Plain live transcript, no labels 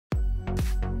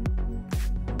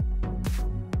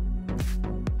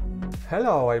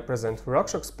Hello, I present Rock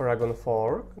Shox Paragon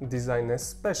 4, designed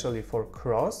especially for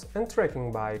cross and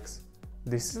trekking bikes.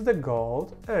 This is the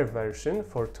gold air version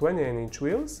for 28-inch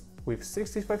wheels with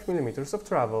 65mm of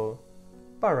travel.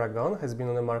 Paragon has been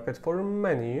on the market for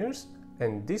many years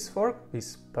and this fork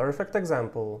is perfect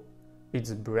example.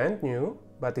 It's brand new,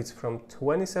 but it's from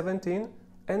 2017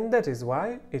 and that is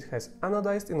why it has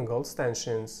anodized in gold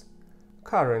stanchions.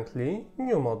 Currently,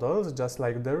 new models, just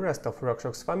like the rest of Rock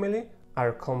Shox family,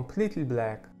 are completely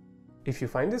black. If you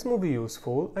find this movie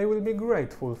useful, I will be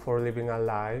grateful for leaving a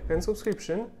like and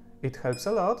subscription. It helps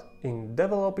a lot in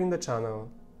developing the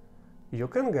channel. You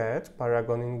can get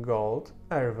Paragon in gold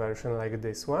air version like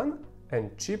this one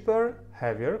and cheaper,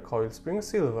 heavier coil spring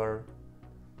silver.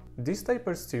 This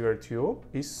tapered steer tube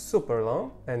is super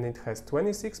long and it has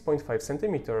 26.5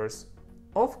 cm.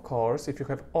 Of course, if you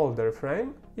have older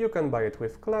frame, you can buy it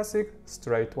with classic,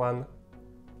 straight one.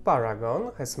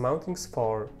 Paragon has mountings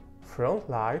for front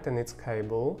light and its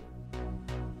cable,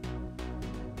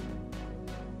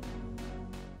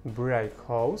 brake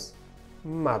hose,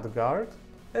 mudguard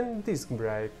and disc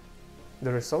brake.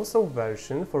 There is also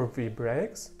version for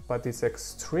V-brakes, but it's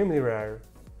extremely rare.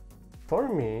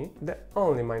 For me, the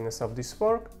only minus of this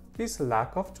fork is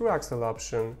lack of two-axle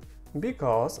option,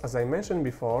 because, as I mentioned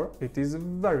before, it is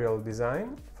very old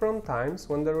design from times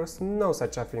when there was no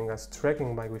such a thing as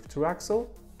trekking bike with two-axle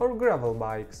or gravel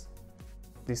bikes.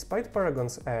 Despite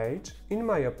Paragon's age, in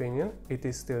my opinion, it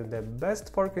is still the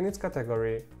best fork in its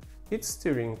category. Its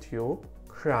steering tube,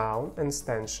 crown and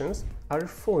stanchions are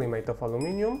fully made of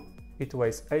aluminium, it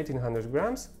weighs 1800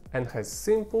 grams and has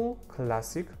simple,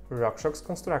 classic Rock Shox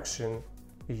construction.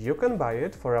 You can buy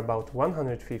it for about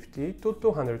 150 to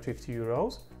 250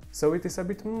 euros, so it is a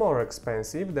bit more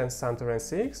expensive than Suntour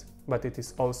N6, but it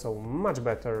is also much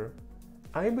better.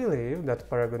 I believe that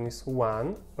Paragon is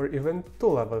 1 or even 2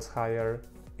 levels higher.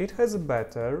 It has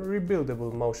better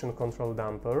rebuildable motion control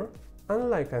damper,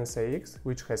 unlike N6,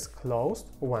 which has closed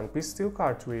one-piece steel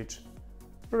cartridge.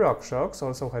 Rock Shox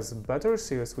also has better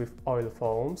seals with oil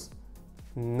foams,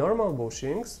 normal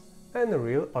bushings and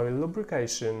real oil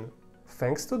lubrication.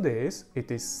 Thanks to this, it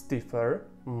is stiffer,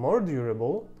 more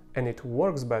durable and it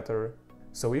works better.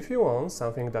 So if you want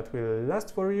something that will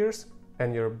last for years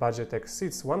and your budget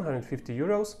exceeds 150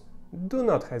 euros, do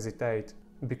not hesitate,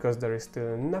 because there is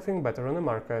still nothing better on the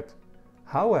market.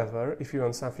 However, if you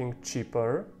want something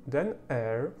cheaper, then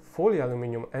Air fully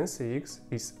aluminum N6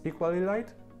 is equally light,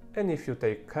 and if you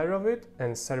take care of it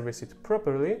and service it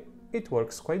properly, it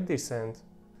works quite decent.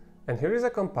 And here is a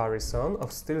comparison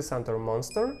of steel Suntour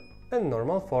Monster and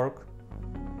normal fork.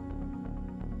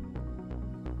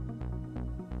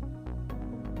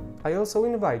 I also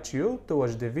invite you to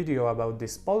watch the video about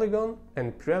this Polygon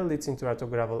and Pirelli Cinturato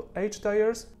Gravel H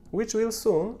tires, which will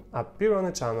soon appear on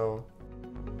the channel.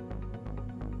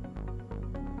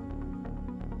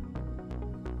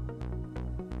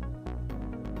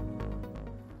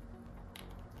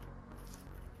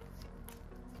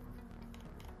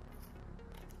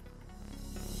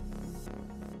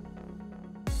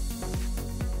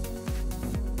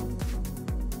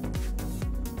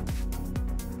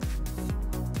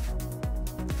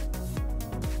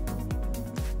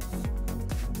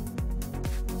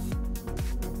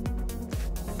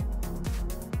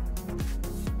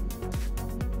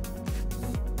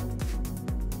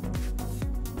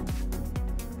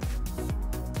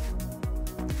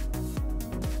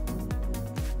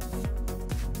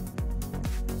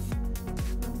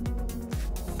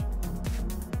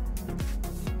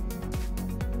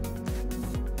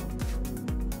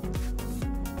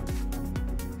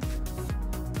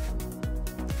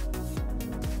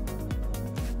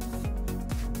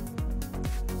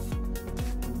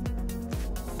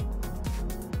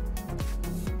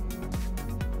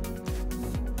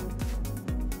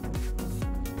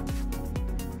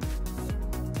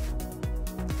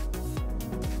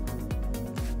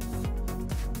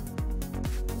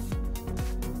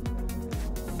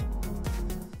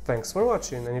 Thanks for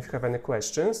watching, and if you have any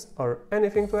questions or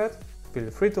anything to add,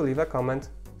 feel free to leave a comment.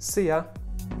 See ya!